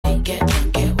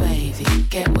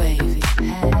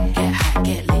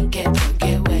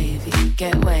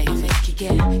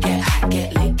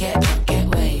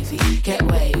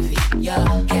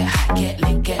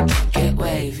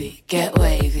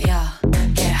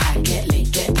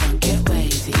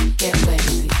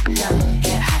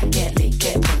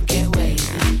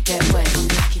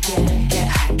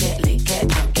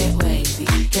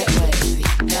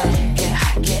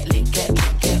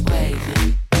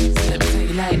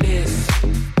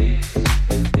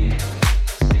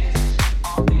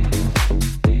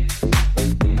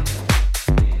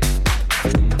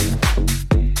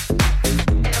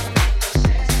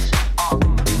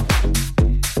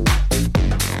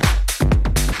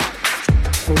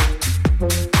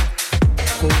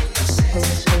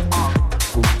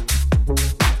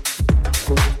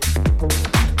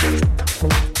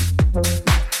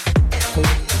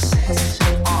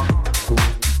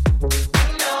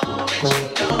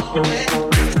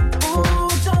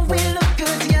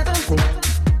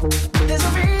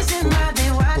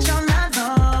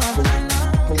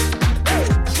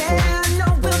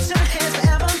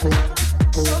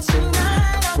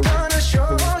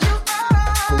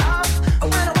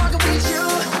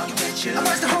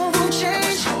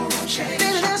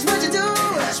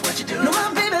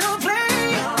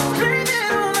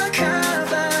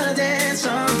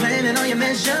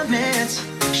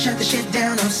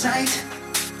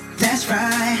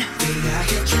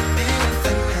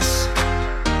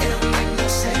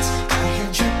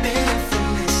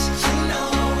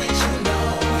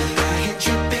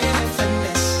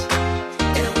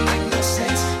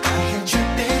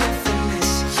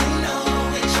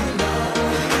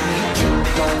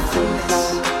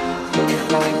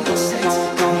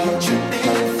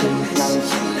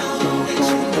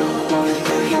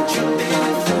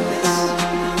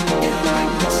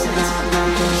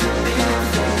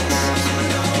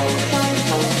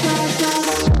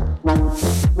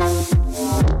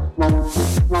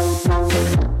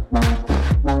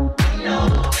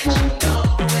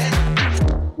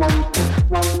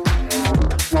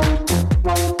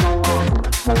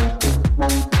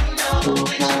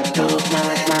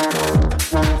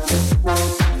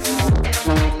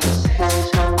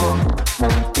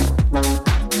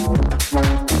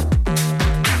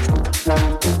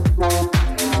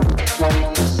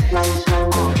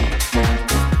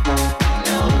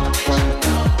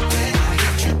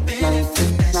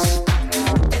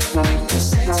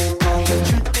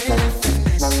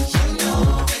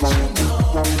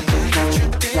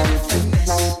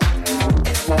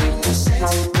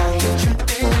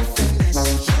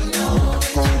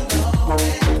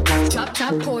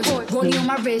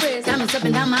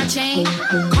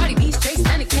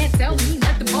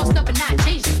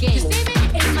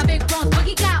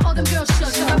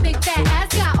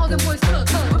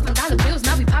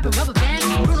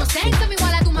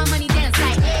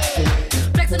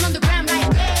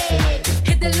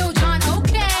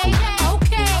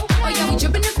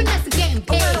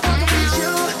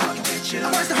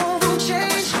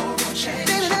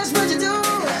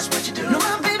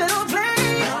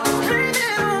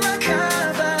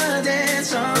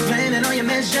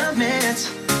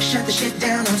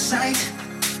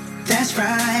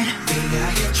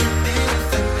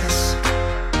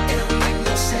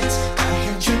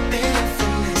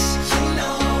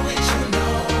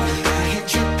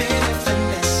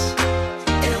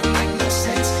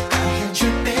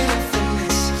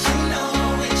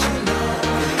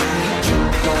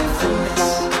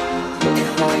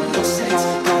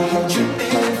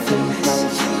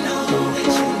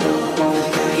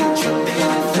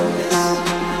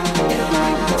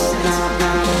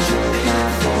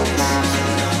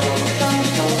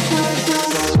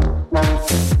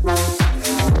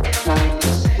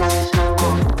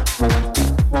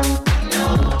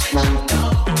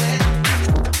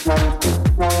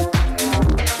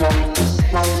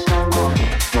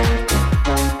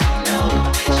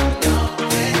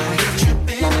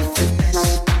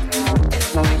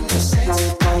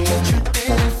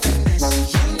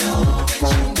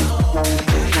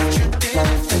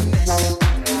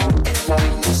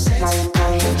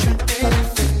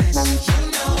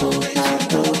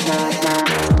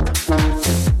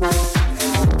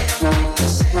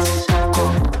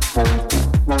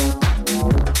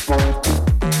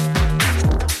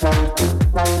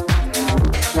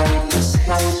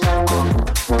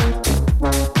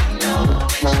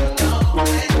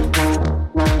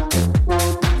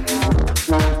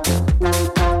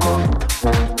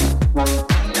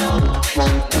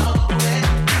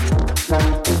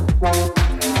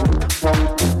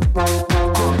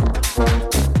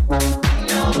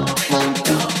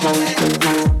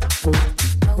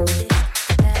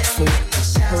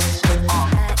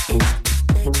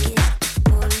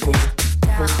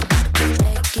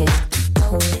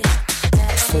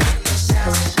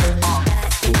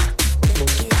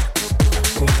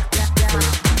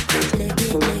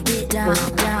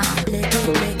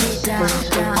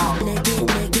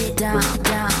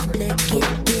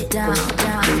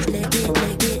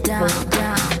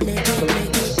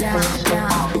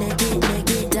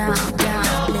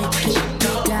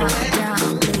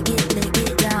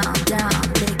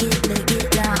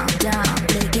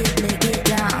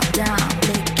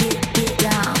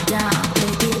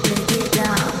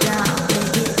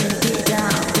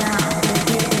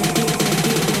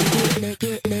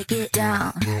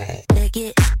break.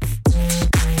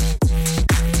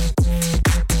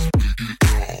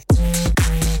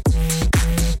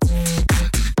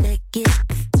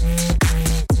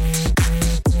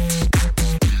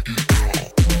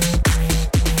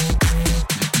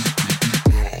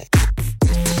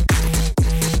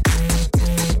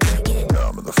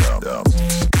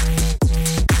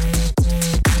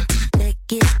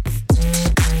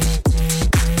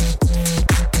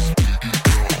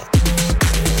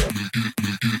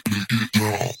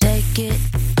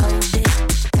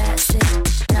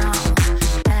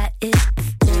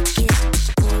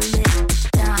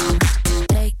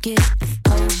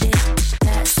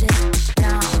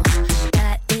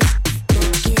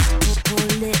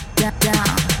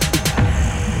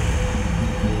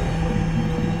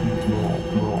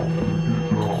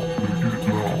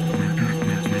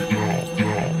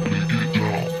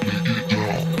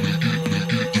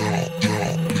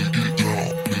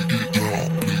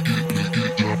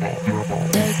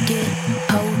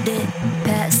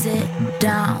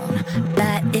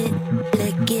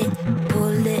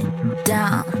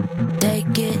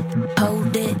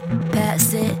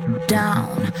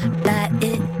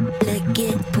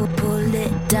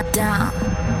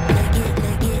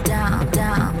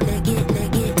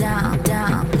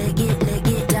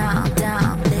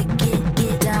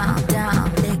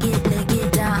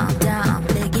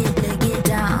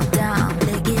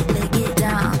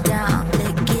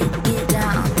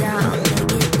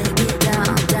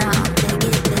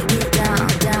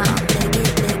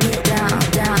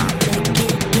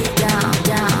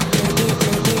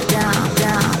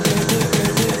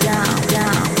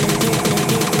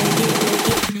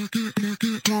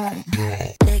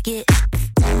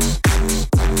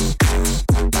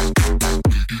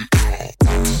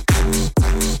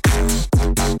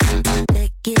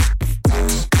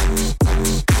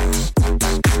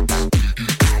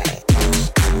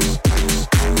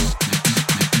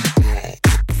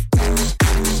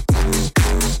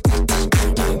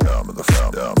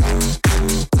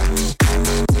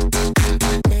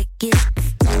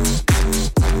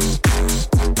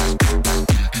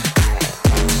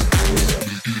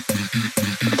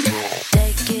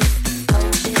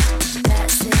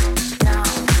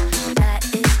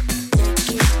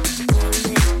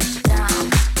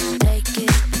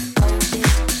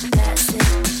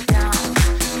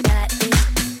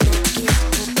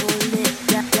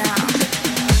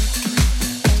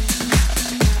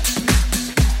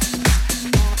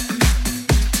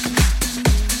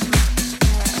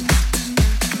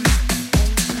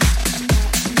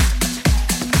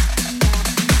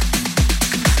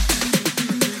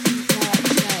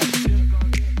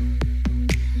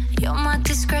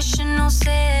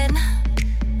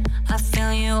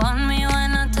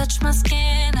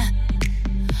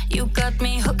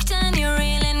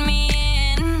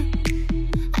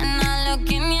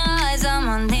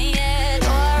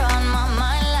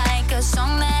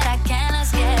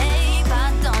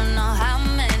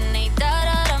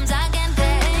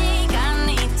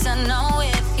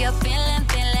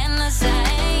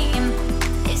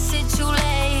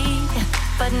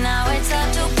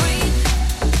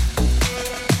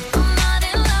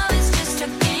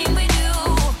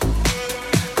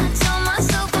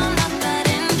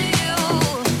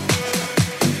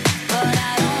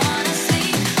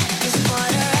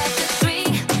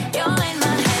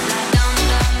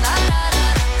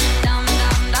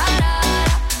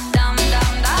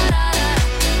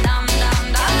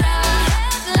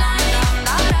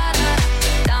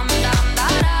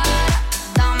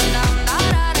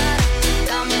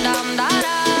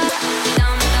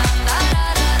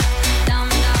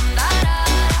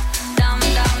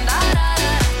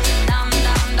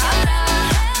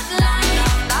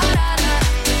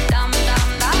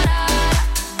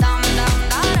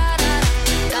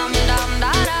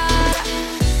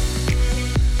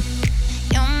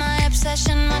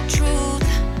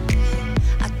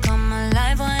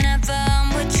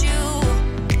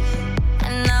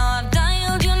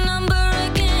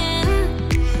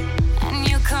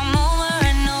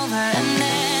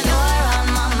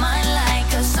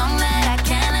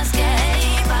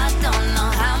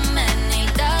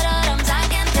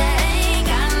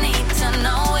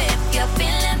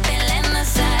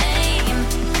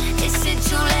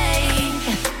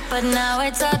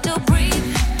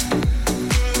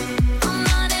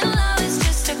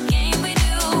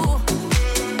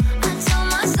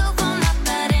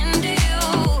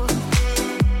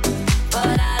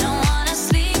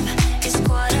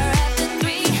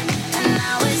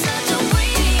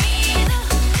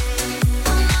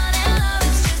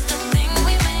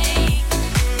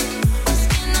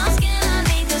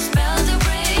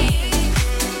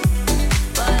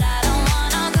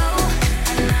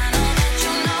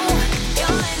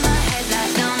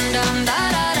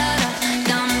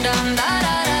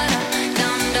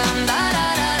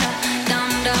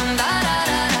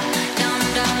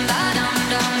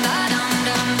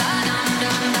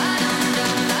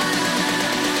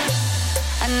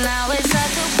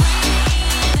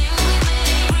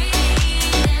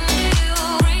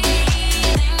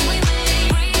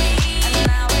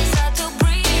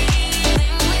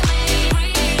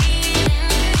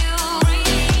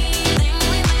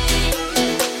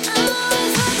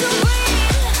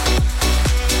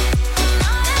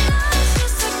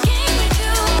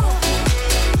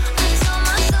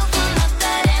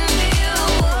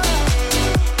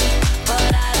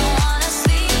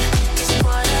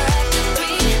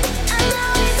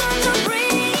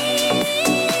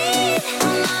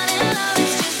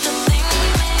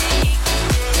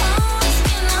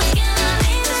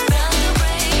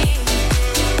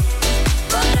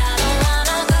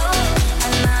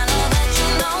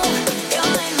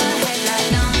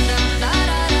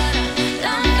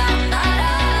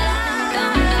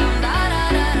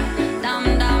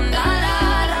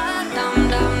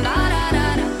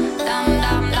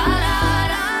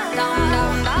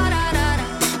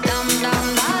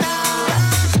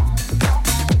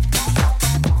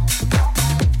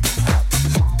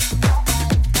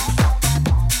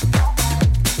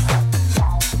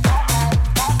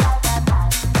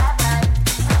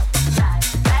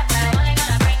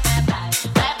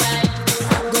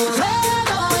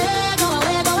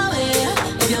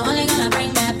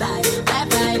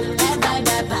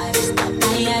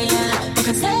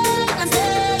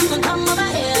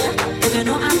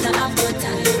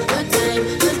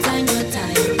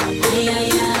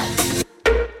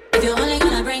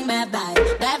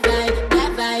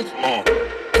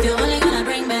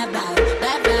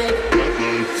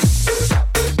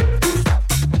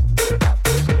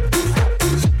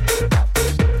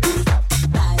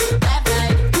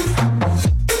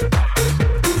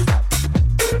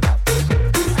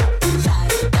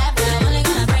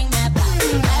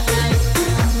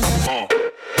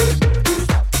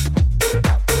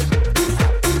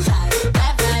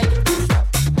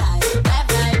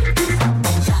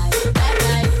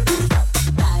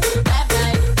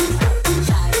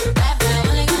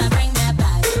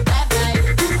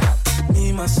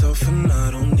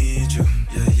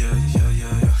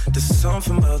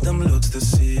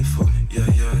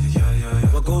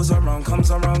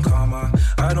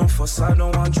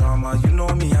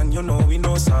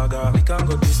 saga. We can't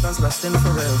go distance lasting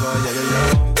forever, yeah, yeah,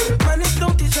 yeah. Manners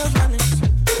don't deserve manners.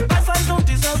 Bad vibes don't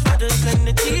deserve others. And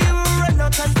the tea will run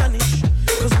out and vanish.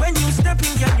 Cause when you step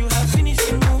in, girl, you have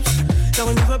finishing moves. Now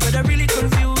when you've better really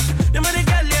confused. The mother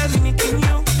girl, yeah, mimicking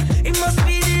you. It must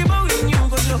be the bow in you.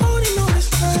 Cause you're holding all this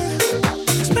time.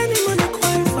 Spending money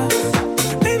quite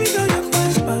fast. Baby girl, you're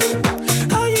quite bad.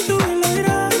 How you doing like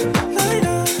that? Like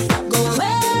that? Go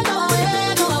away, go away,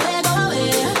 go away, go away.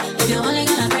 If you're only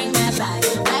gonna bring that vibe,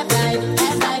 bad vibe,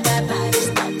 bad vibe, bad vibes.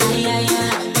 Ay, ay,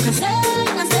 ay. You can stay,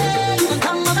 you can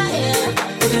come over here.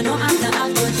 If you know I'm the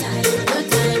out, good time, good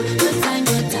time, good time,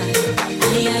 good time.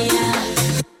 Ay, ay, ay.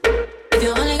 If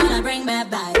you're only gonna bring bad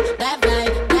vibe, bad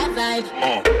vibe, bad vibe.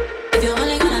 If you're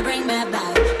only gonna bring bad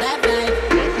vibe, bad vibe.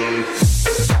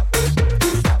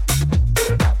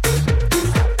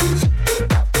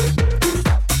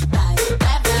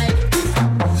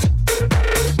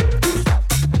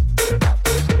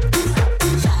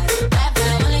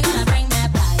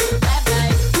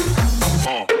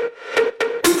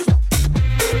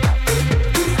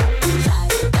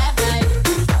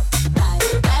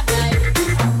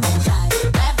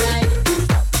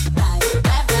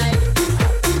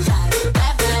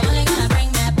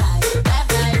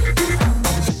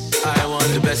 I want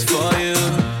the best for you.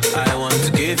 I want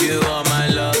to give you all my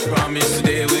love. Promise to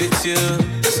stay with you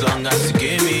as long as you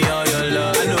give me all your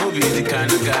love. I know be the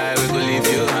kind of guy who will leave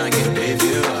you hanging, leave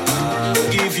you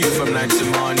give you from night to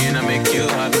morning and make you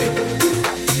happy.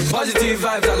 Positive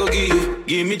vibes I go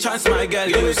give me chance, my girl,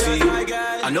 you see.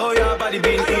 I know your body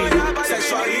been in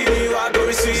sexual healing, you are go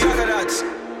receive. Look at that.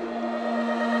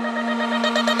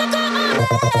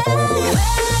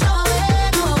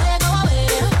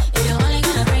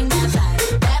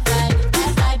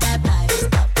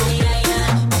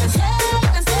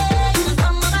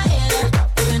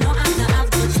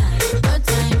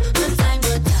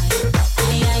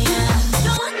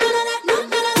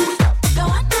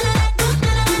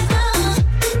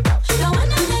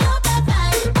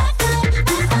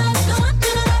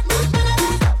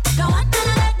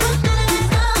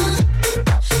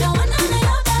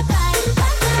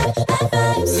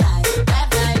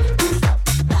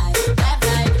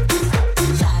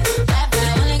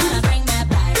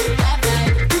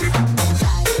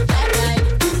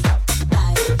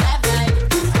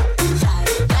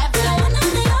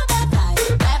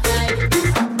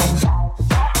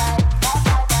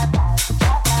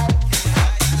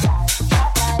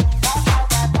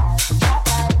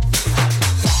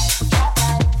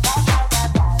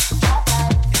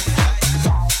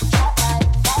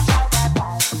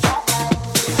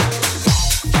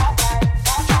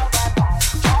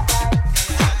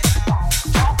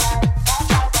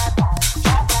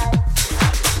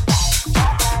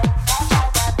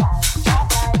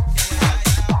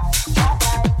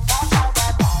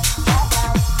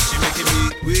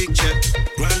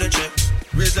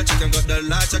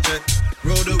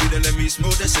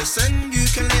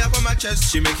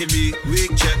 She making me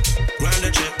weak check, grind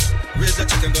the check, raise the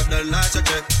chicken, got the lighter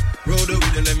check. Roll the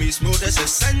weed and let me smoke the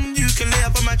cess, and you can lay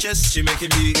up on my chest. She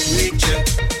making me weak check,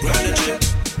 grind the check,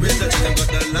 raise the chicken, got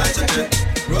the lighter check.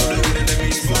 Roll the weed and let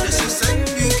me smoke the cess, and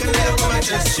you can lay up on my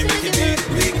chest. She making me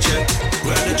weak check,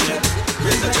 grind the check,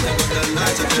 raise the chicken, got the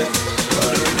lighter check.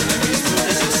 Roll the weed and let me smoke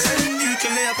the cess, and you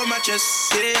can lay up on my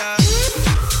chest. Yeah.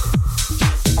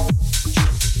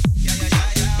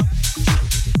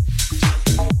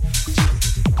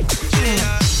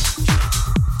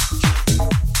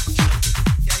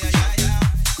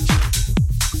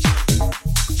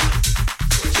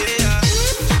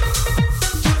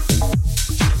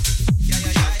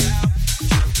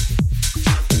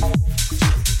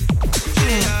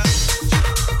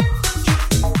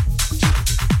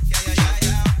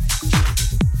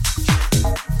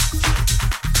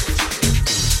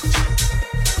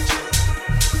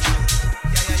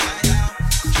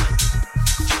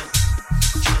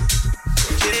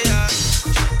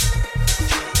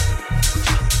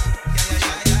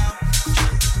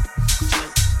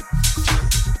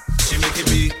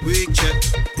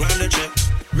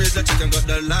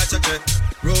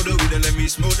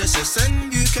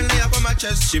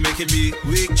 She making me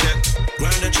weak check,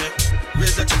 grind the check,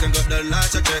 raise the check and got the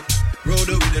lighter check. Roll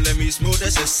the weed and let me smoke the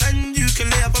cess, and you can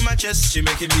lay up on my chest. She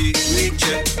making me weak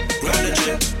check, grind the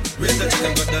check, raise the check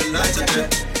and got the lighter check.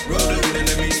 Roll the weed and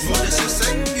let me smoke the cess,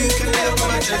 and you can lay up on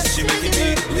my chest. She making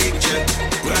me weak check,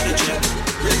 grind the check,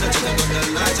 raise the check and got the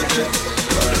lighter check.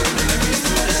 Roll the weed and let me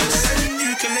smoke the cess, and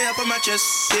you can lay up on my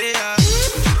chest. Yeah.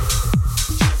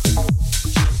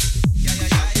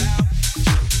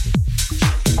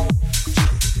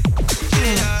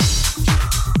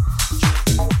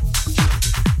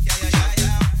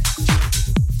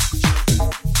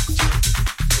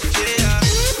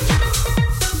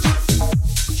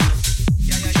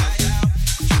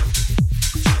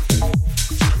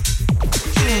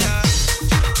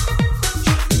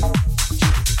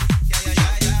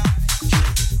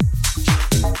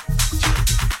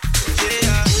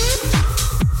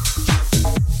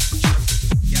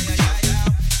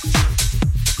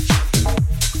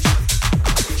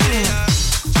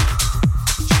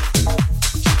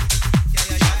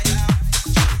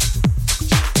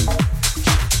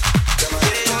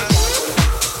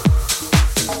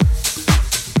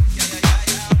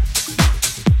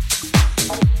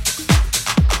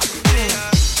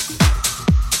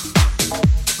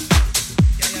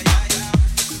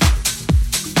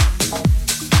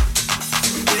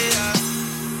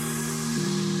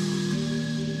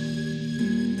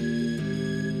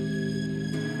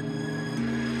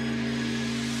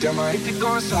 my AP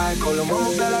going psycho. Lil'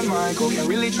 mama bad like Michael. Can't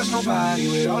really trust nobody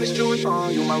with all this jewelry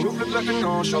on you. My roof look like a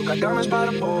no-show. Got diamonds by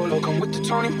the bolo. Come with the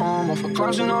Tony Homo for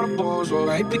clowns and all the balls. Well,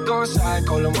 my AP going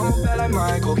psycho. Lil' mama bad like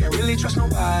Michael. Can't really trust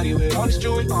nobody with all this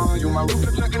jewelry on you. My roof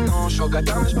look like a no-show. Got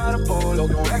diamonds by the bolo.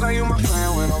 Don't act like you my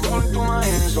friend when I'm rolling through my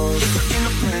hands. Oh, in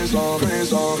the friend zone, friend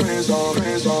zone, friend zone,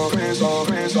 friend zone, friend zone,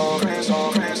 friend zone, friend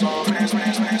zone, friend zone, friend zone,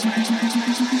 friend zone,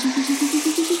 friend zone.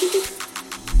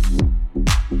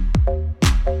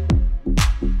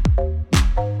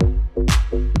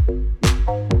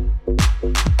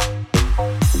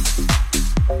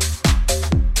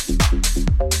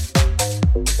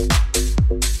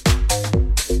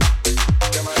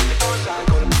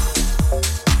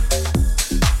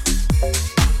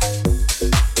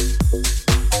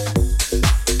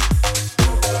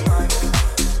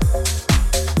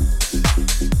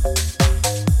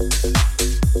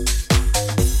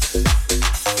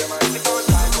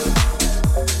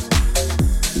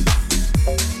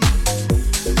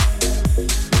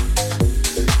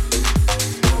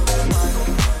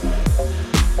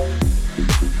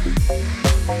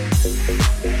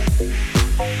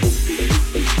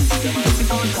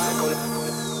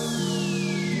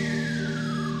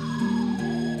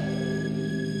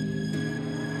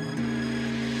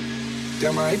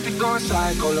 Damn, my AP going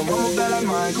psycho. Lil' mama bad like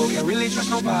Michael. Can't really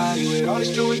trust nobody with all this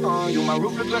jewelry on you. My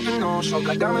roof look like a no-show.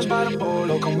 Got diamonds by the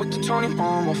bolo. Come with the Tony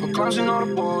Homo for clowns and all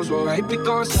the balls. Well, my AP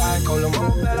going psycho. Lil'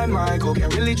 mama bad like Michael.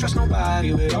 Can't really trust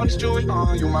nobody with all this jewelry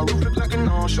on you. My roof look like a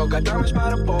no-show. Got diamonds by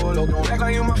the bolo. Don't act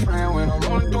like you my friend when I'm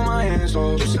rolling through my hands.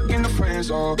 Oh, just stuck in the friend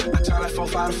zone. I tell like 4,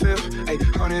 5 to 5. Ay,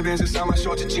 100 bands inside my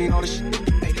shorts and jeans. All this shit.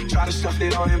 Try to stuff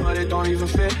it on it, but it don't even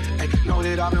fit. Ay, know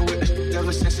that I've been with this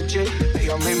ever since a jit. Ay,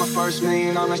 I made my first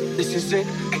million, I'm like, this is it.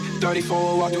 Ay,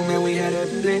 34 walked through, man, we had it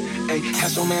lit. Ay,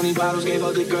 had so many bottles, gave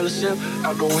a good girl a sip.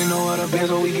 I go in no other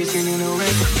bands, or we get seen in the ring.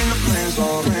 In the friend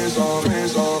zone, friend zone, friend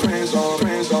zone, friend zone,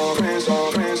 friend zone, friend zone,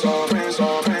 friend zone, friend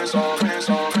zone, friend zone, friend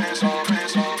zone, friend zone, friend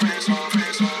zone, friend zone,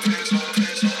 friend zone, friend zone,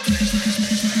 friend zone.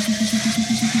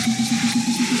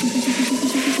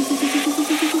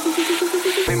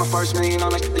 Made my first million, I'm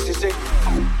like, this is it.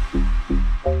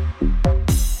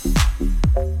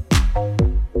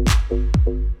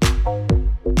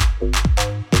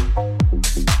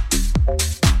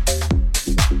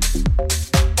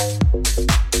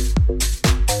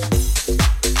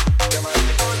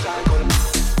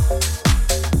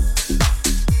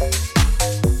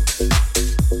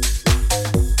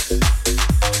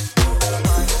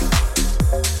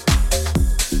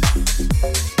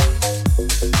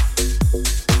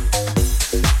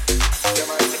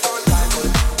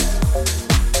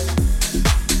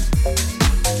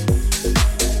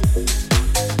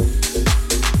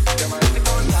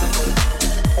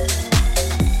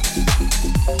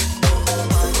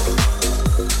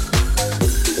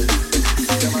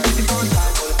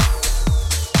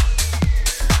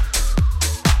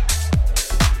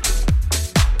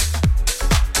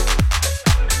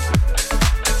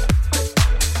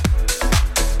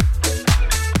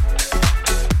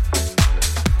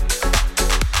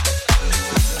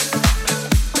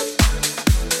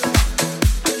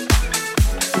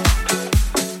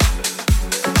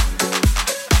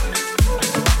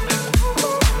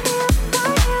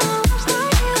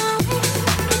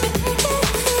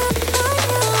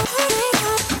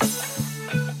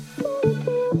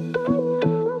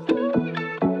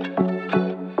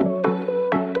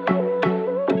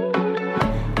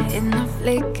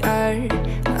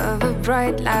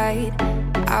 light.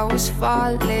 I was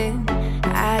falling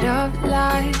out of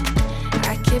line.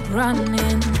 I kept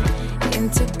running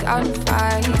into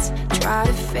gunfights, try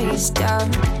to face down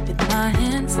with my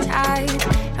hands tied.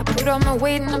 I put all my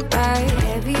weight in the bag,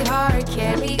 heavy heart,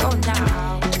 carry on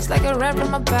now. Just like a rat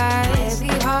from my back, heavy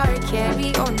heart,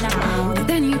 carry on now. And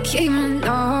then you came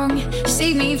along,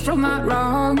 saved me from my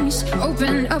wrongs,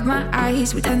 opened up my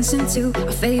eyes, we're dancing to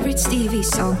our favorite Stevie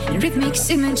song. In rhythmic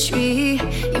symmetry,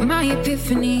 you're my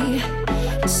epiphany.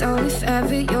 So if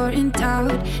ever you're in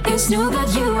doubt, it's know that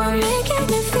you are making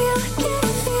me feel like you.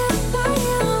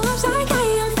 It's like I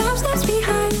am 5 steps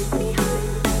behind.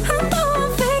 I know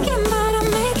I'm faking, but I'm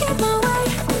making my way.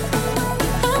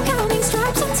 I'm counting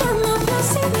stripes until my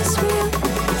blessing is real.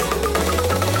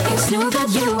 It's know that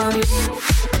you are making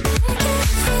me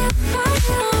feel like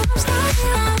you. It's like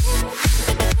I am.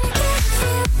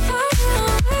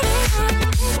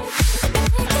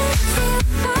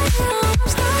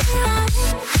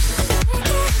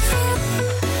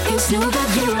 Know that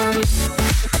you are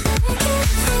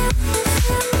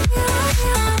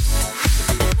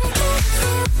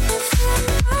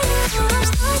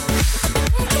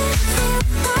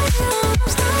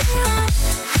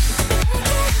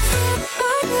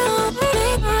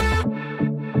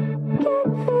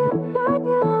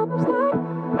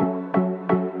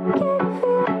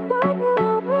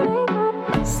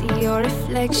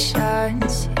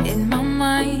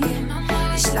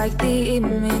like the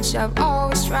image I've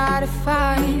always tried to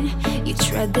find. You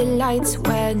tread the lights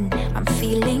when I'm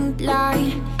feeling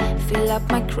blind. Fill up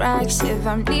my cracks if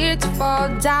I'm near to fall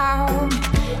down.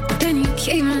 Then you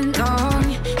came along,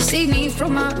 saved me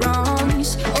from my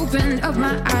wrongs. Opened up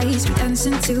my eyes, we're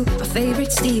dancing to my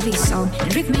favorite Stevie song.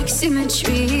 And rhythmic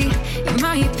symmetry, you're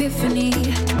my epiphany.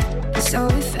 So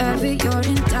if ever you're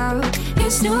in doubt,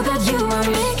 just know that you are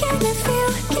making me feel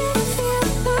like you.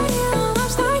 I'm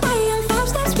stuck laying 5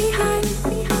 steps behind.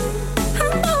 I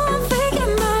know I'm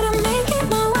faking, but I'm making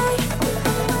my way.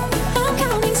 I'm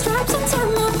counting stripes until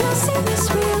my blessing is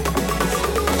real.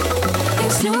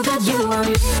 Just know that you are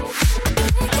making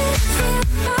me feel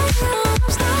like you. I'm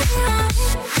stuck behind.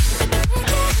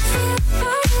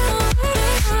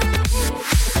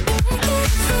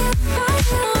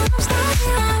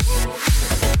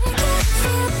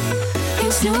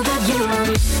 Know that you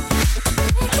are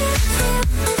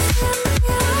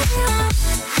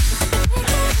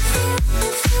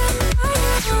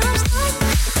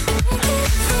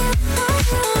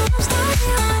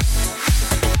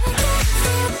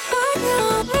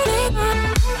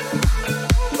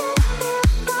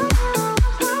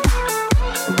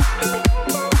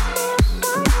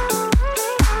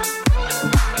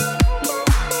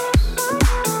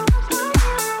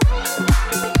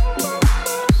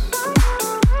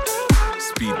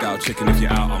chicken if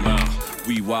you're out, I'm out.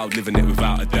 We wild, living it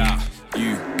without a doubt.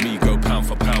 You, me, go pound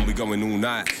for pound, we going all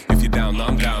night. If you're down,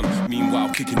 I'm down. Meanwhile,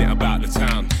 kicking it about the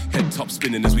town. Head top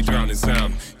spinning as we drown in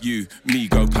sound. You, me,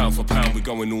 go pound for pound, we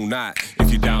going all night.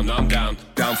 If you're down, I'm down.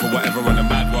 Down for whatever on a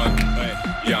mad one.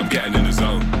 Yeah, I'm getting in the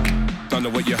zone. Don't know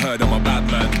what you heard, I'm a bad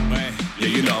man. Yeah,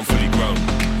 you know I'm fully grown.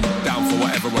 Down for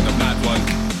whatever on a mad one.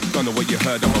 Don't know what you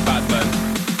heard, I'm a bad man.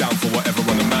 Down for whatever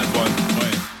on a mad one.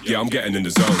 Yeah, I'm getting in the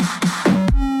zone.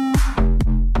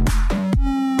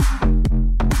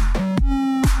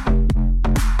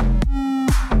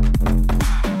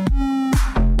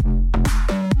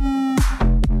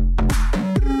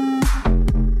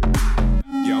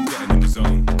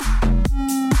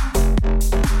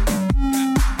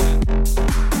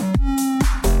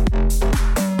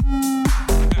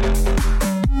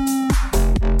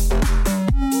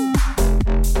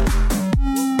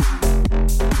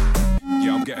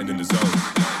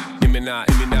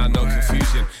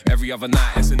 Other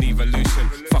night, it's an evolution.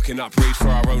 Fucking up rage for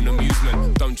our own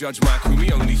amusement. Don't judge my crew,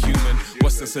 we only human.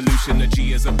 What's the solution? The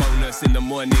G is a bonus. In the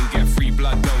morning, get free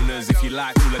blood donors. If you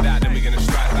like all of that, then we're gonna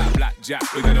strike that blackjack.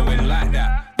 We're gonna win like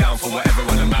that. Down for whatever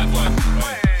on a mad one.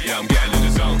 Yeah, I'm getting in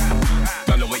the zone.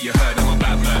 Don't know what you heard, I'm a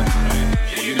bad man.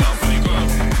 Yeah, you know I'm fully grown.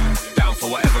 Down for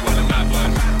whatever on a mad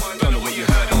one. Don't know what you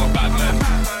heard, I'm a bad man.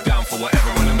 Down for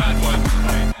whatever on a mad one.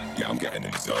 Yeah, I'm getting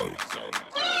in the zone.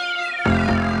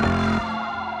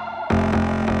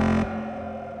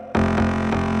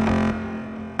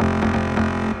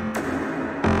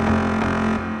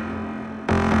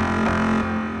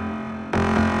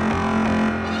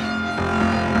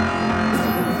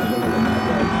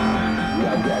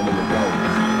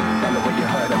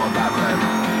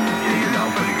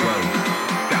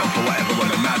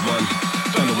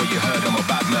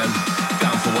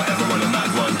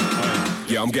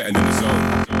 I'm getting in the zone.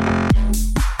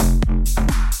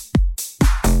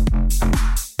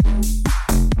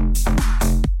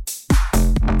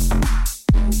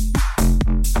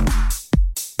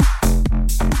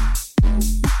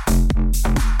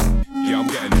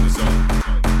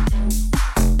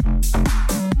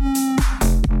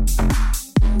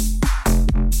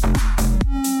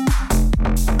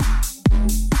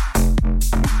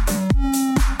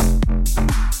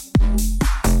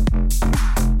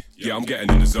 I'm getting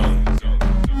in the zone.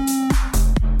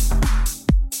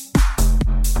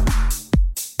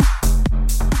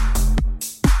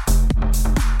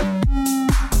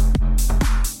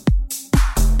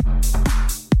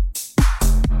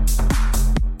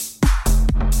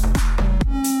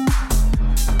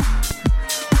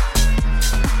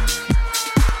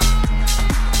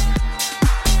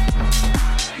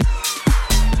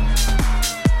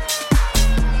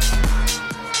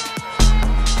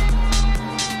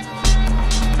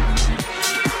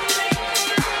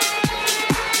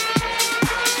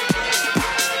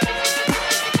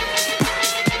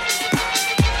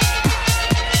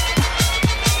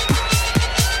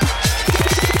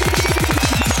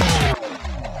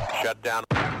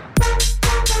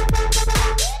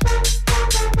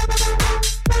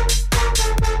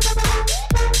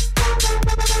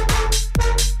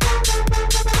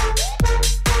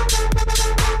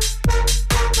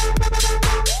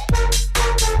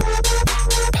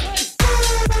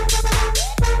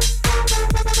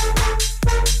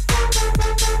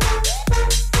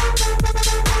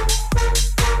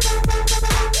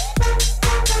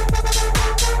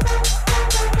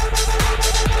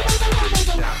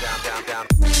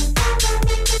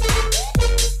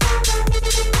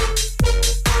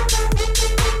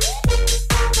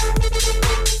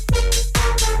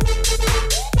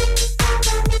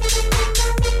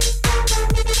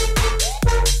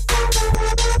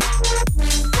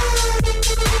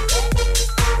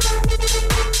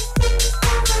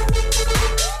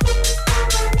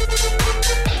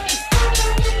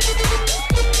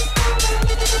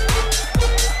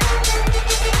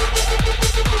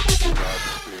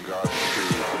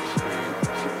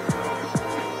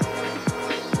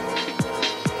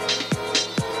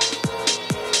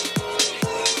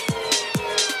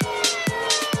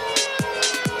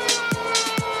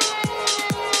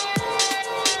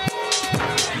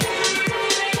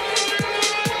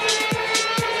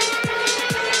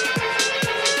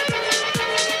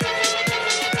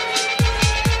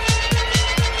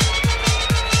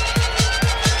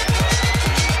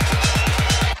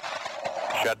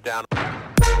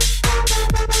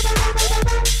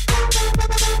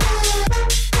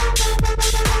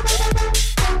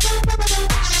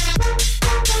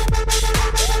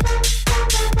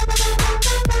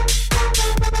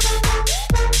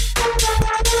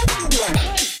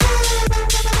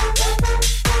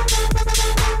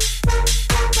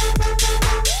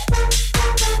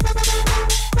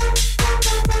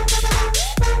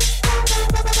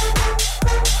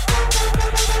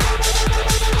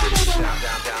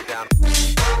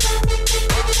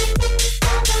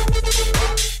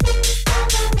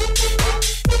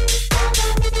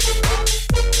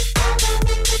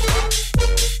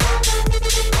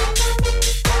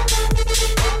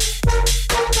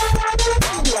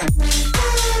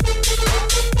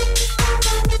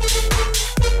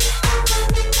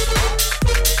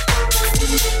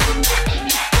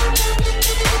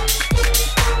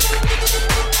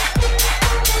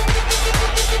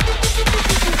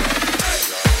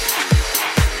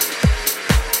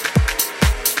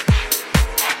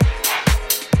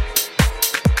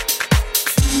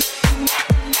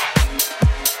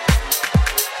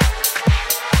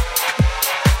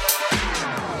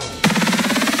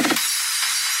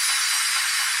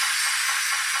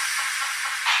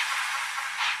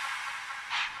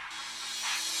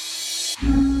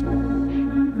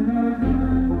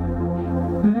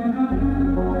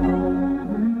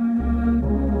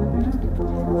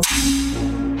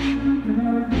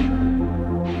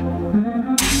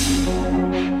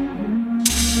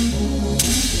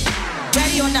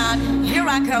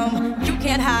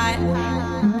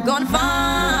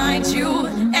 find you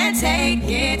and take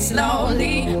it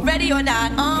slowly. Ready or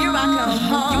not, here I come.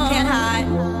 You can't hide.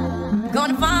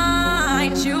 Gonna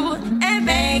find you and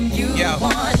make you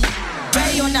one.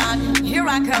 Ready or not, here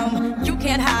I come. You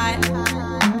can't hide.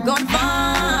 Gonna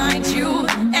find you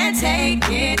and take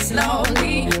it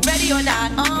slowly. Ready or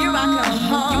not, here I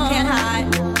come. You can't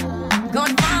hide.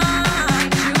 Gonna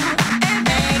find you and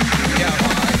make you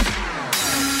one.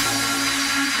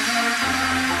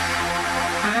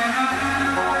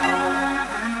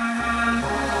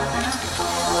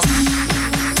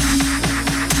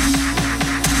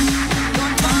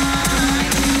 Gonna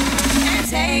find you and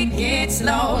take it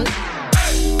slowly.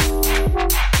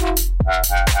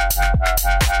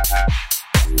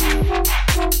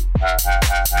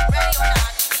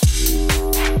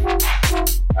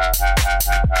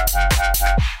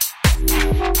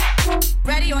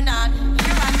 Ready or not, here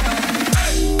I come.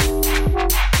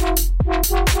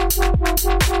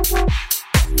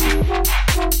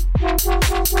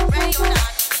 Ready or not.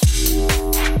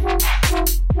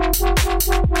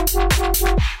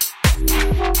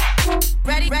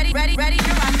 Ready, here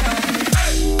I come.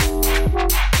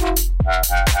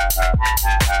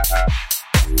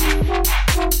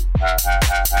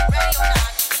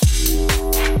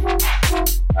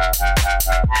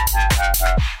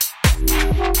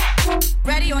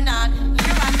 Ready or not,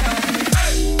 here I come.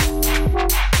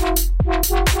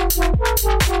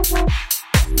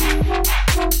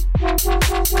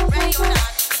 Ready or not. Ready,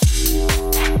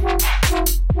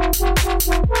 here I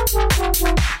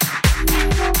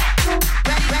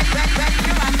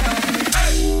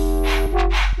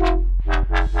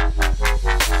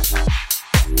come.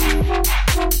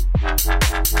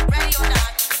 Ready or not.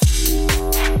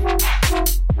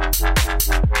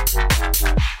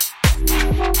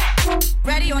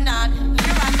 Ready or not,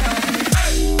 here I come.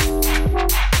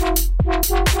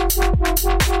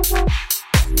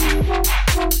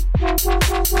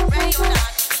 Ready or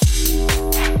not.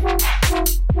 Ready,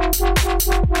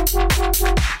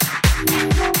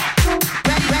 here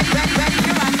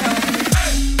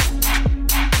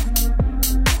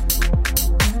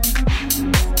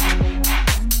I come.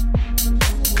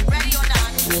 Ready or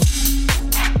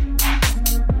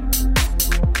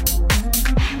not.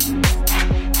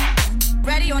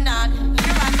 Ready or not,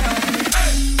 here I come.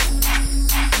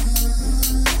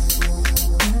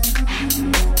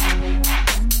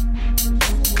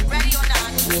 Ready or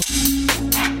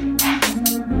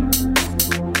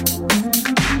not.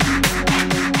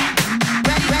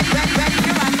 Ready,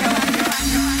 here I come.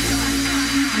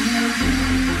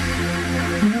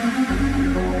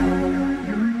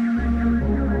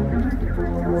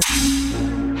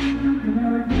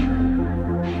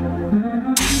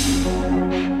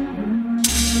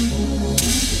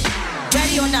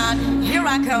 Ready or not, here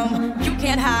I come. You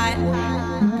can't hide.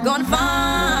 Gonna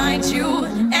find you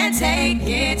and take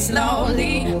it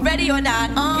slowly. Ready or not,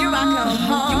 here I come.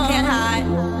 You can't hide.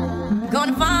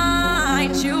 Gonna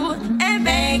find you and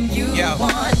make you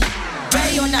one.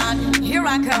 Ready or not, here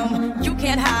I come. You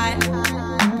can't hide.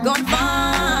 Gonna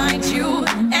find you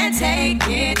and take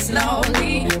it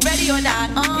slowly. Ready or not,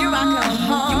 here I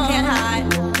come. You can't hide.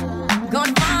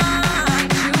 Gonna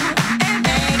find you and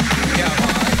make you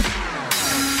one.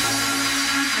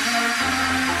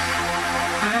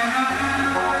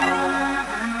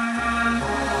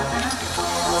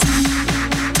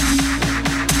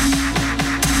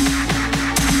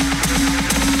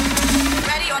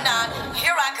 Ready or not,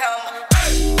 here I come.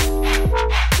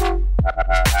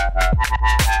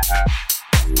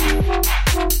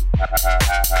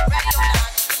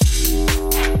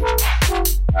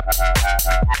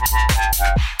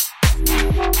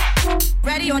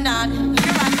 Ready or not. Ready or not,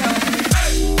 here I come.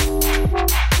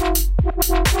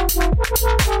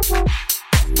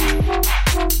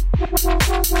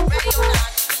 Ready or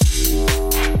not.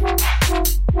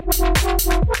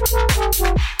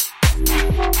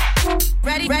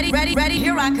 Ready,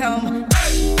 here I come.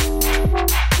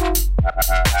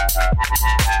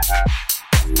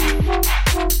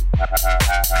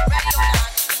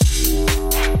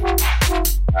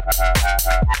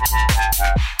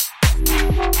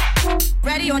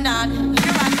 Ready or not. Ready or not,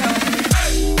 here I come.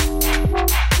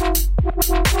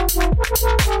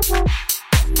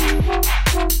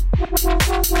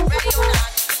 Ready or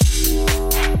not.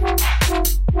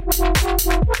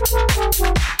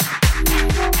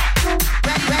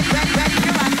 Ready,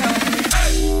 here I come.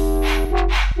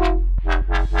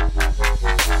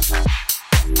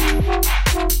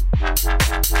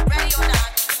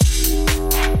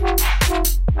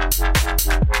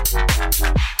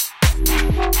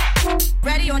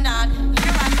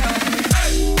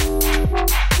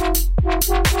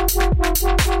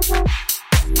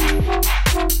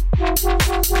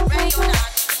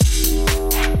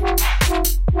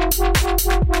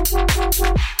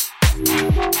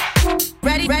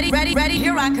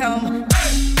 I come.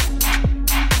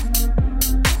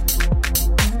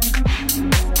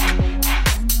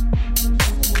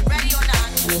 Ready or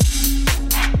not?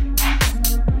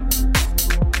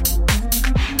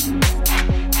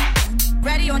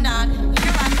 Ready or not?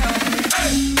 Here I come.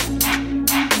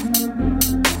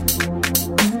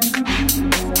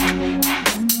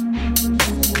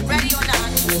 Ready or not?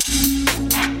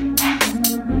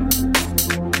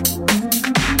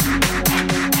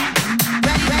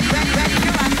 Ready,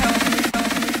 here I come.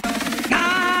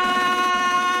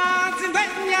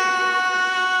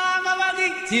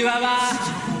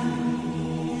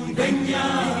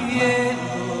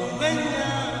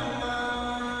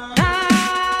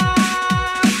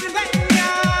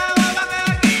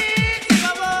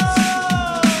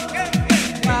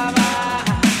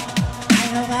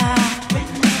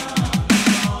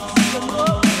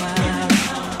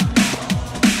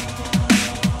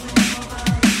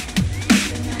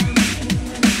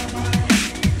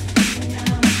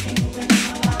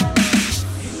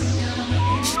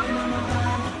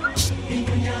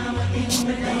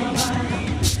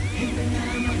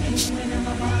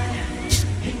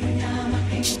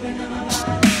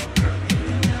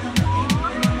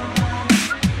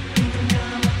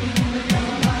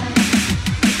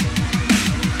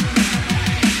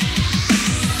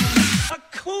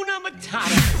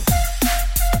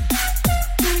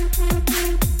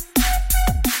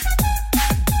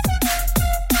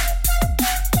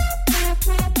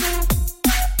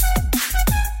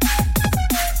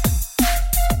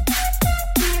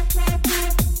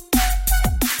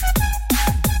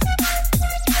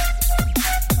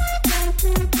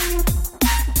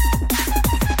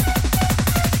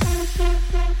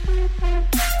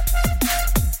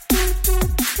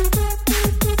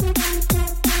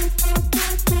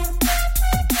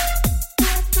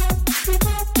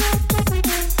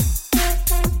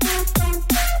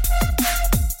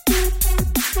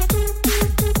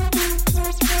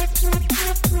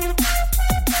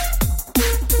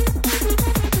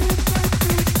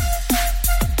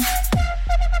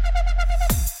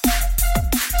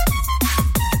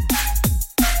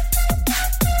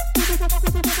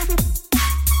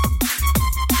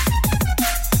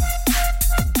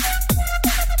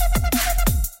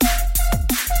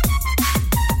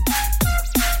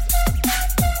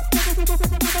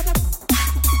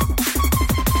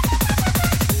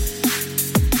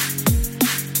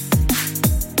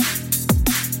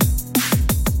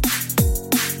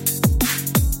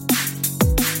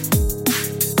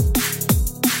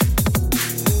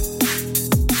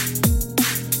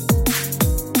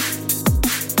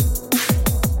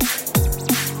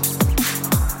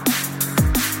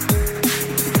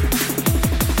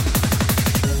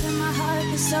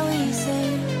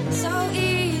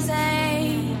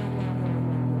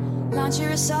 Launch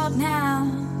your assault now.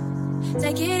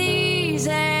 Take it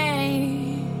easy.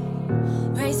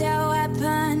 Raise your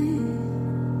weapon.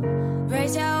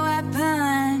 Raise your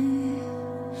weapon.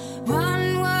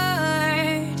 One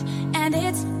word and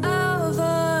it's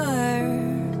over.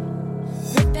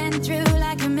 Ripping through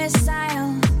like a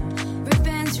missile.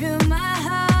 Ripping through my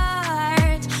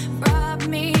heart. Rob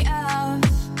me of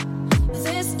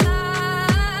this love.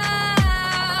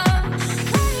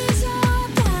 Raise your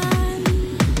gun.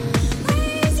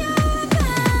 Raise your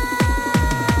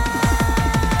gun.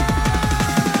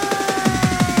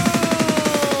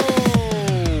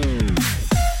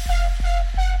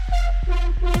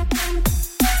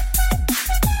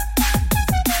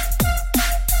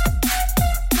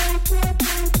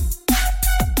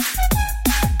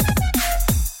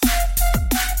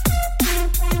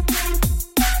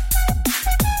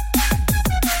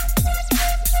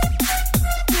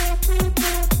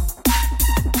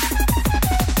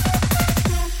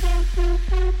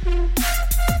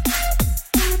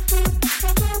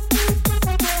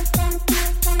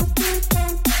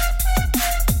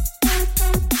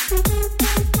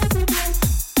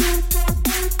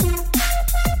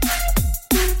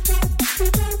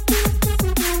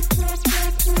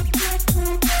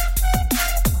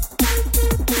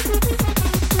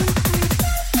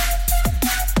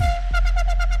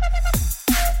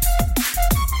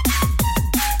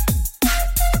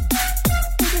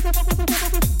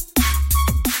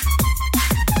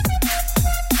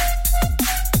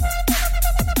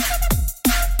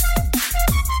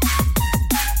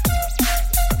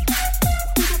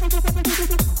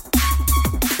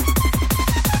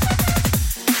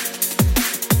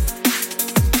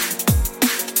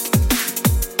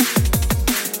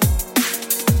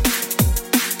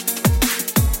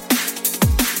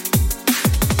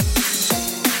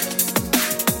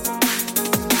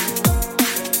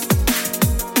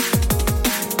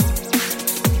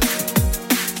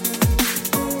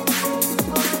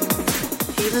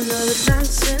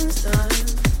 dancing's done.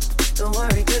 Don't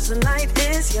worry, 'cause the night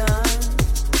is young.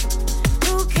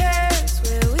 Who cares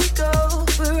where we go?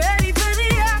 We're ready for the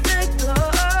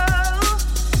afterglow.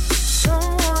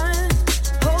 Someone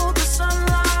hold the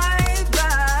sunlight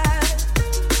back,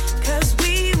 'cause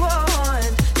we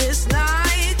want this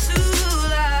night to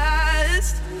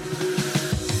last.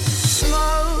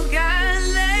 Smoke and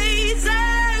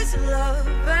lasers, love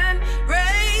and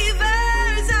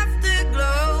ravers,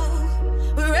 afterglow.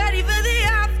 We're ready for the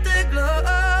afterglow.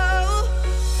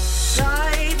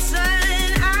 Lights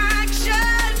and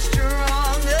action,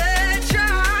 strong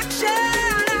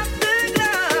attraction,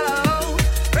 afterglow.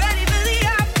 Ready for the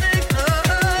afterglow.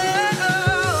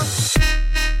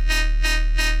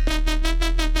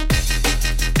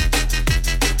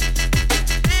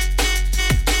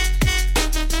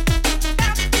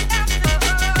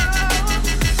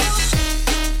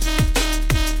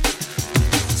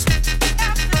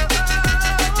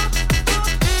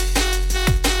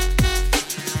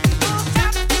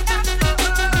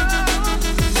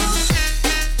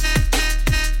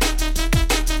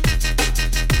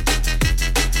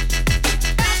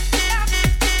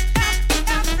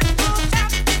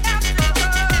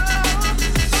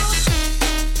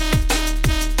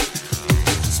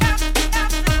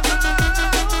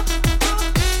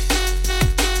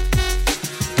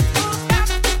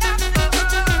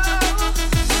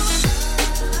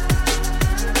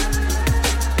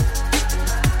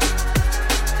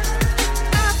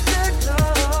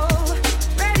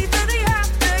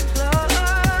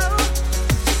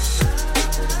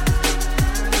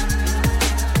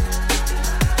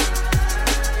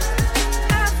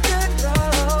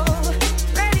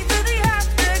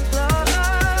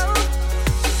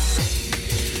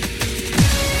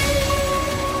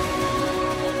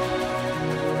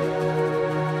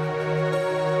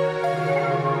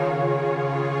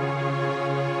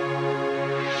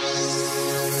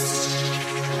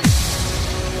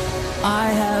 I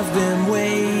have been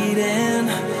waiting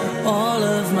all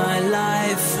of my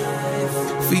life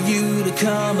for you to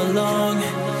come along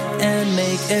and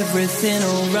make everything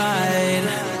alright.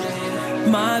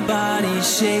 My body's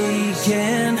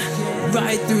shaking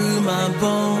right through my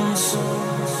bones,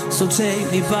 so take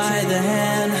me by the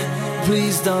hand,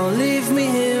 please don't leave me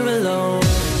here alone.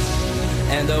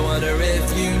 And I wonder if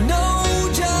you know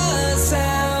just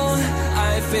how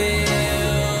I feel,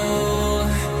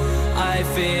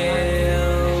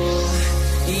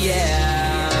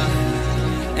 yeah.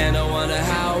 And I wonder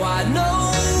how I know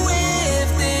if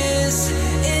this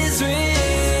is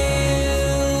real,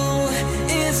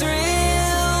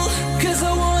 'cause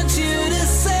I want you to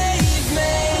save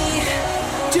me,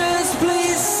 just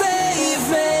please save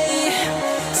me,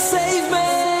 save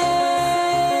me,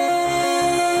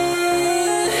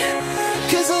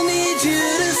 'cause I need you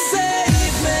to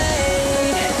save me,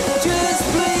 just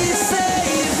please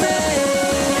save me,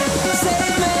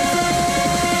 save me.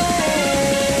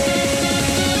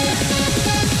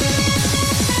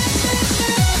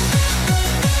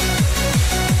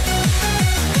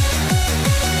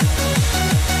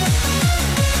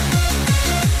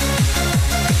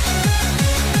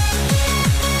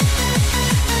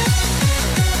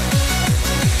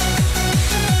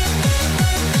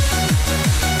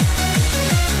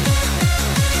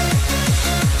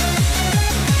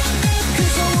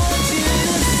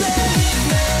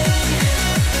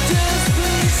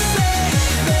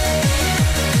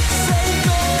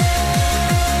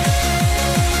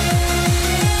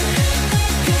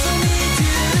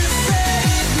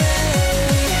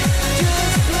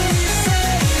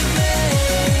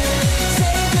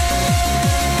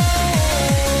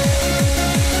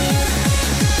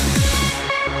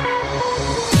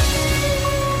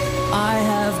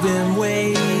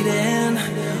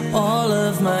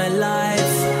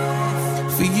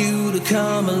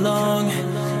 Come along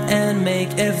and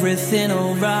make everything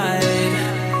alright.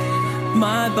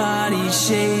 My body's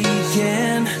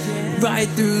shaking right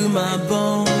through my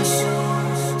bones,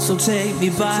 so take me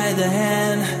by the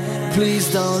hand, please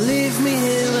don't leave me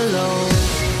here alone.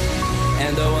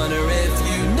 And I wonder if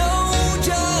you know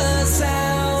just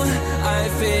how I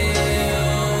feel,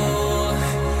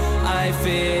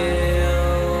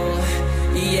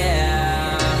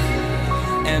 yeah.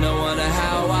 And I wonder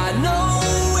how I know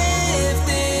if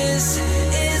this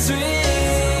is real,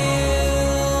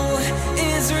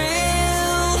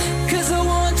 'cause I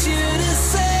want you to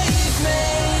save me,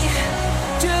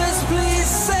 just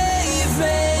please save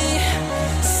me,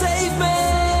 save me,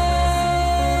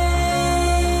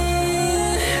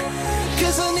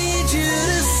 'cause I need you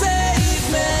to save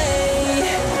me,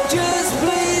 just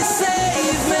please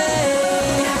save me,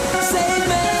 save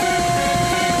me.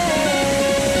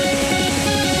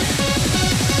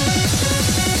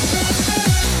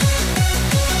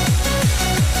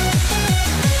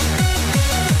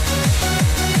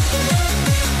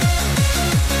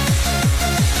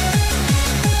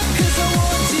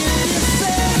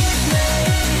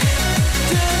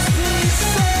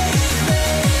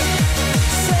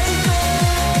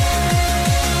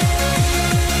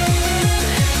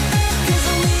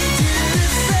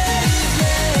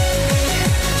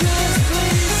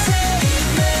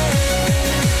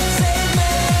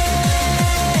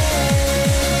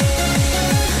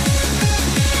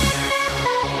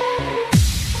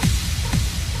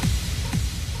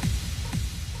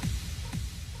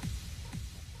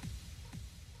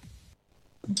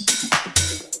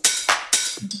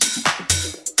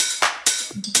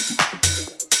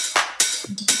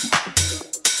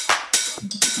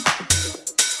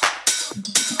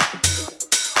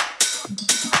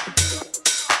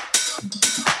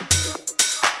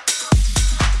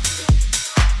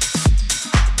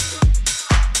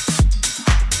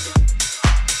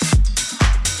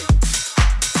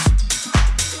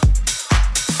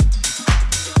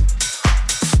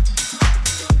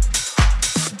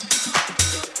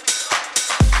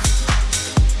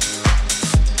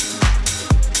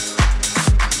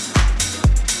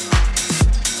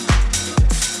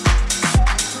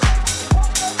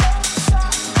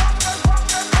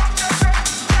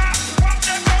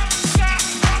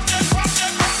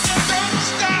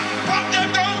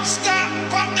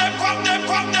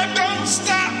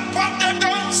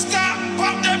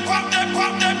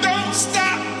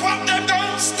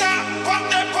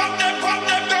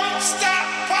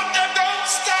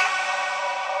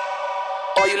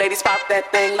 All you ladies pop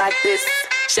that thing like this.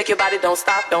 Shake your body, don't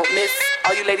stop, don't miss.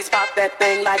 All you ladies pop that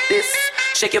thing like this.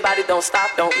 Shake your body, don't stop,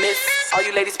 don't miss. All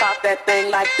you ladies pop that thing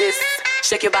like this.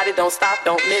 Shake your body, don't stop,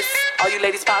 don't miss. All you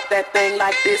ladies pop that thing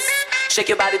like this. Shake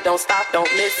your body, don't stop,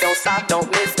 don't miss, don't stop, don't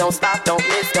miss, don't stop, don't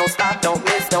miss, don't stop, don't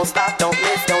miss, don't stop, don't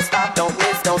miss, don't stop, don't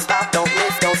miss, don't stop, don't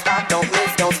miss, don't stop, don't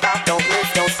miss, don't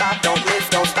stop, don't miss,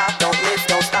 don't stop, don't miss,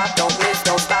 don't stop, don't miss,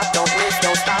 don't stop, don't miss,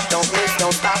 don't stop, don't miss,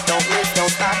 don't stop, don't miss,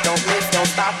 don't stop, don't miss, don't stop, don't miss, don't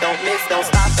stop, don't miss, don't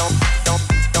stop, don't stop,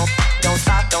 don't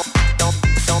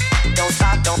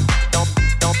stop,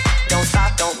 don't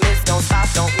stop, don't miss, don't stop,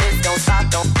 don't miss, don't stop,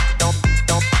 don't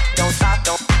stop,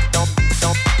 don't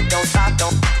stop,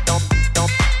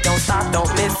 don't stop,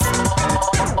 don't miss.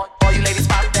 All you ladies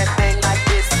pop that thing like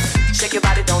this. Shake your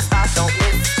body, don't stop, don't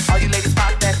miss. All you ladies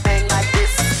pop that thing like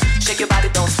this. Shake your body,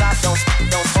 don't stop, don't.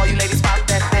 All you ladies pop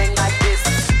that thing like this.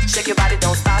 Shake your body,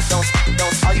 don't stop,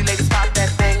 don't. All you ladies pop that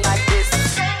thing like this.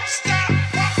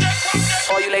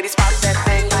 All you ladies pop that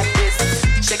thing like this.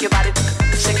 Shake your body,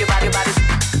 body.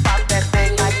 Pop that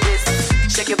thing like this.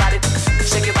 Shake your body,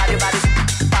 body.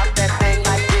 Pop that thing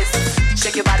like this.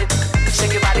 Shake your body,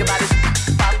 body.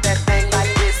 Pop that thing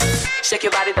like this. Shake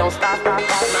your body, don't stop.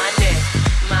 My neck,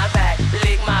 my back,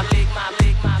 lick my neck, my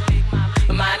back, lick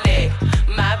my neck,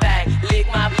 my back, lick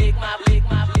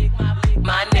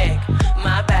my neck,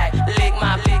 my back, lick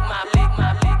my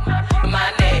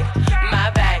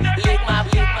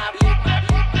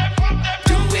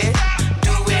do it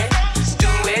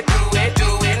now. Do it now.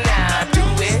 Do it now. Do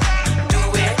it now.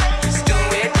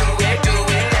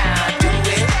 Do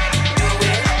it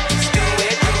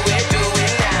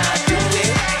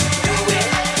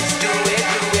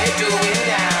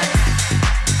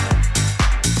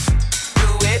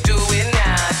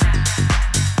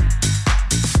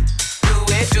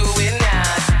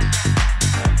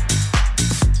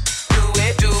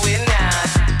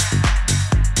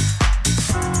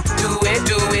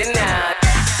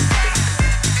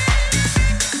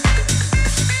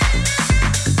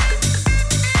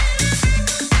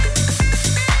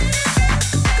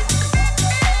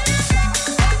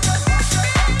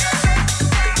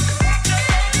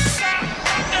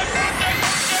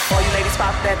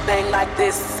like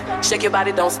this. Shake your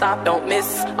body, don't stop, don't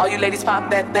miss. All you ladies pop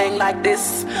that thing like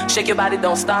this. Shake your body,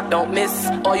 don't stop, don't miss.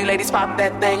 All you ladies pop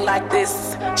that thing like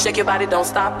this. Shake your body, don't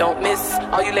stop, don't miss.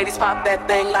 All you ladies pop that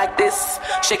thing like this.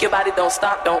 Shake your body, don't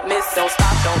stop, don't miss. Don't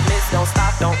stop, don't miss, don't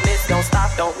stop, don't miss. Don't stop,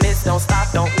 don't miss, don't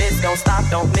stop, don't miss. Don't stop,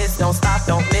 don't miss, don't stop,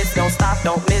 don't miss. Don't stop,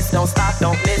 don't miss, don't stop,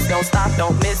 don't miss. Don't stop,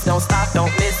 don't miss, don't stop,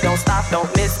 don't miss. Don't stop,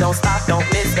 don't miss, don't stop, don't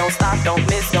miss. Don't stop, don't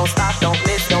miss, don't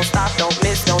stop, don't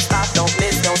miss. Don't stop, don't miss, don't stop, don't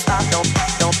miss. Don't stop, don't stop,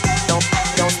 don't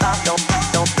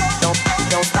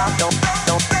stop,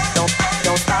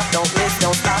 don't stop, don't miss,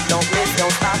 don't stop, don't miss,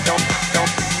 don't stop, don't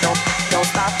stop, don't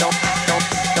stop,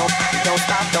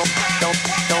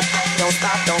 don't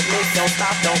stop, don't miss, don't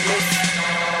stop, don't miss,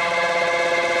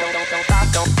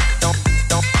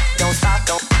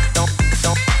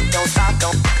 don't stop,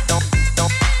 don't stop, don't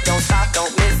stop, don't stop,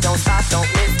 don't miss, don't stop, don't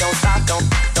miss, don't stop,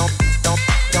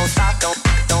 don't stop, don't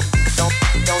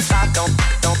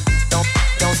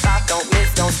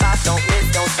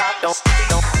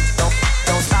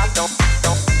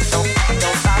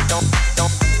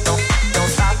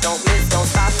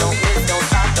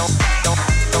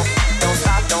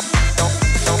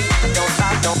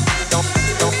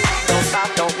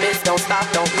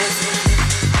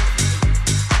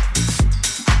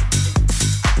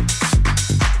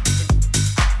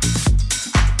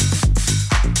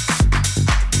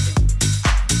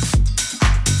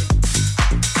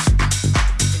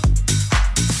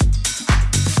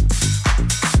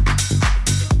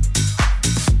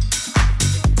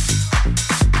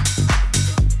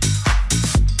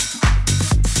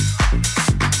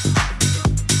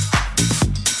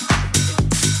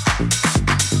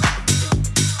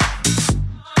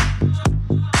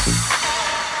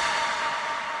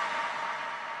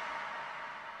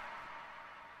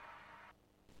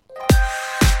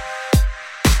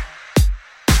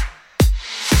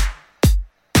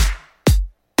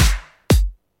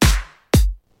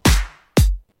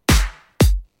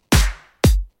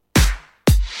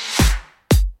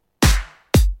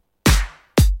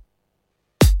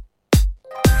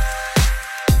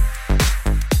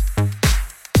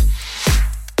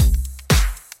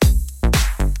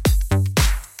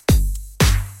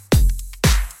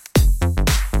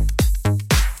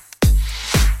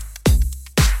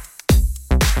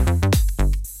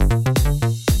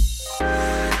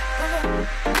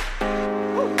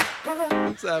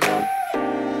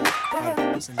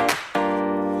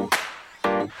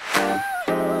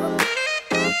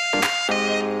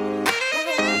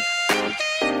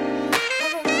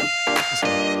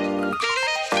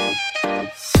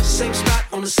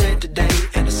said today,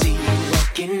 and I see you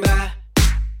walking by.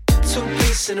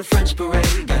 Two-piece in a French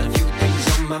parade, got a few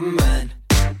things on my mind.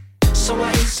 So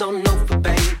I ease on over,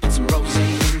 babe, put some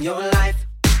rosé in your life.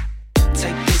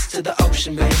 Take this to the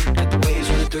ocean, babe, got the waves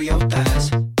running through your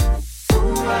thighs.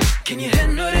 Ooh, can you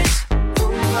handle this?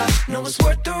 Ooh, know it's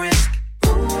worth the risk.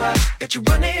 Ooh, got you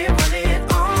running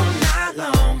all night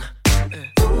long.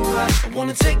 Ooh, I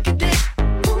wanna take a dip.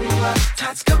 Ooh,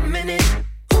 tide's coming in.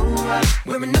 Ooh,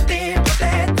 wearing nothing but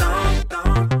that thong.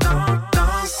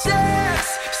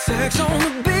 Sex on the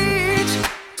beach,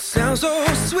 sounds so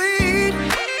sweet.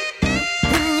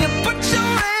 When you put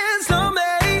your hands on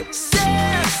me,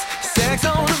 sex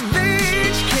on the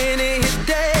beach, can it hit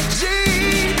that G?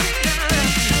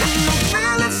 And I'm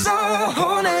feeling so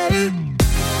horny.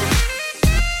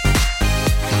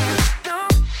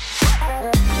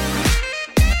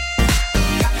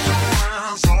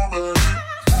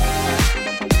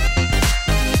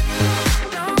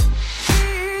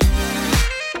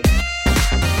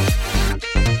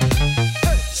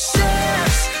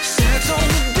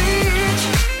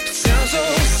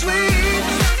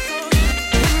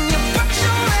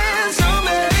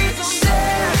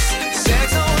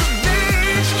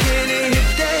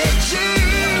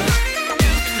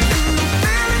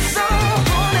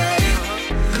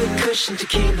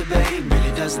 Tequila, babe,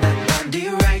 really does that body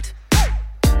right.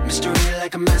 Mystery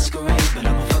like a masquerade, but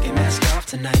I'ma fucking mask off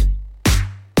tonight.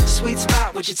 Sweet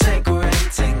spot, would you take a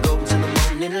ride? Tango till the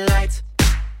morning light.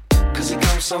 Cause it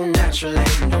goes so naturally,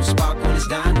 no spark when it's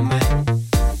dynamite.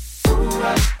 Ooh,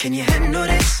 can you handle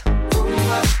this? Ooh,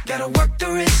 gotta work the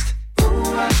wrist.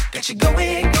 Ooh, got you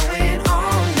going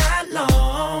all night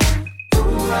long.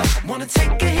 Ooh, I wanna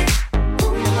take a hit.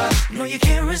 Ooh, no you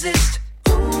can't resist.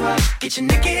 Get you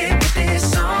naked with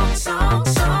this song.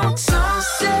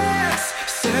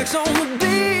 Sex on the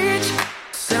beach,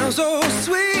 sounds so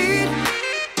sweet.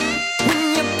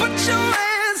 When you put your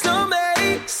hands on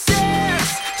me,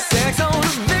 sex on the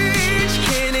beach,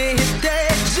 can it hit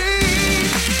that G?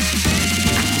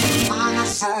 I'm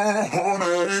so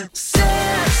horny.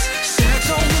 Sex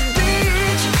on the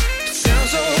beach, sounds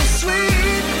so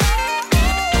sweet.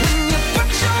 When you put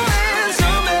your hands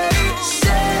on me,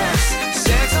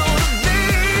 sex on the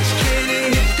beach, can it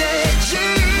hit that G?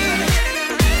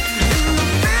 And I'm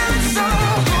feeling so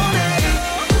horny.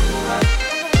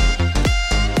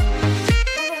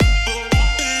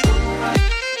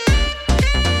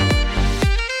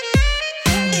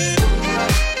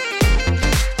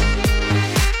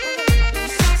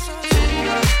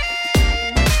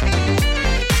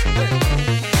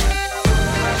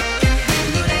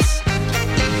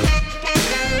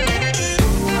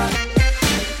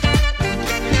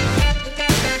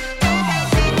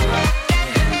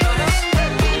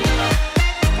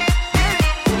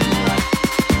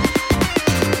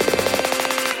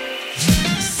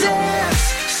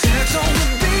 Sex on the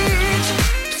beach,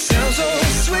 sounds so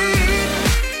sweet.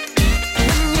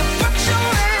 When you put your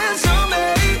hands on me,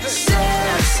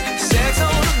 sex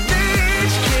on the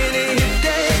beach, can it hit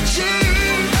that G?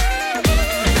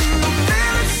 And I'm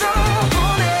feeling so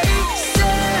horny.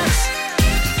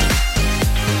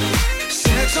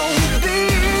 Sex on the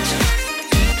beach,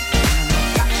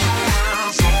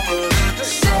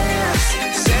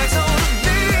 sex on the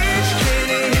beach, can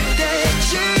it hit that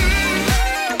G?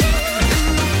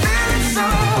 And I'm feeling so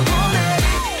horny.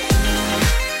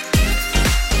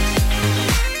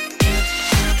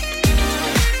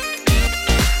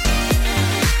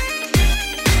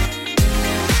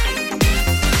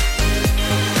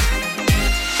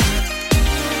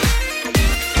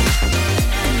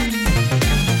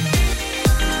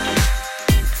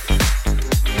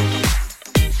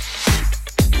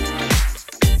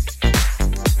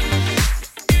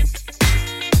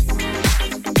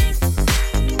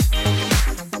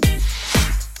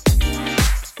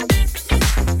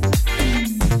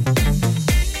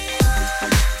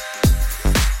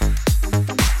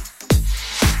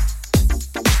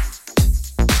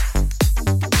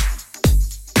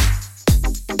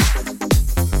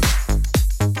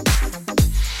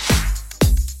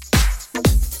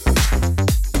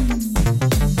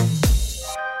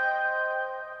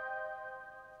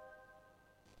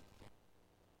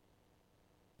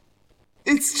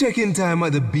 It's check-in time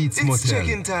at the Beats Motel.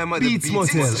 Beats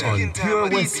Motel on Pure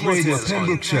West Radio,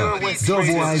 Pembrokeshire.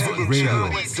 Dubwise Radio.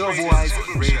 Dubwise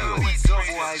Radio.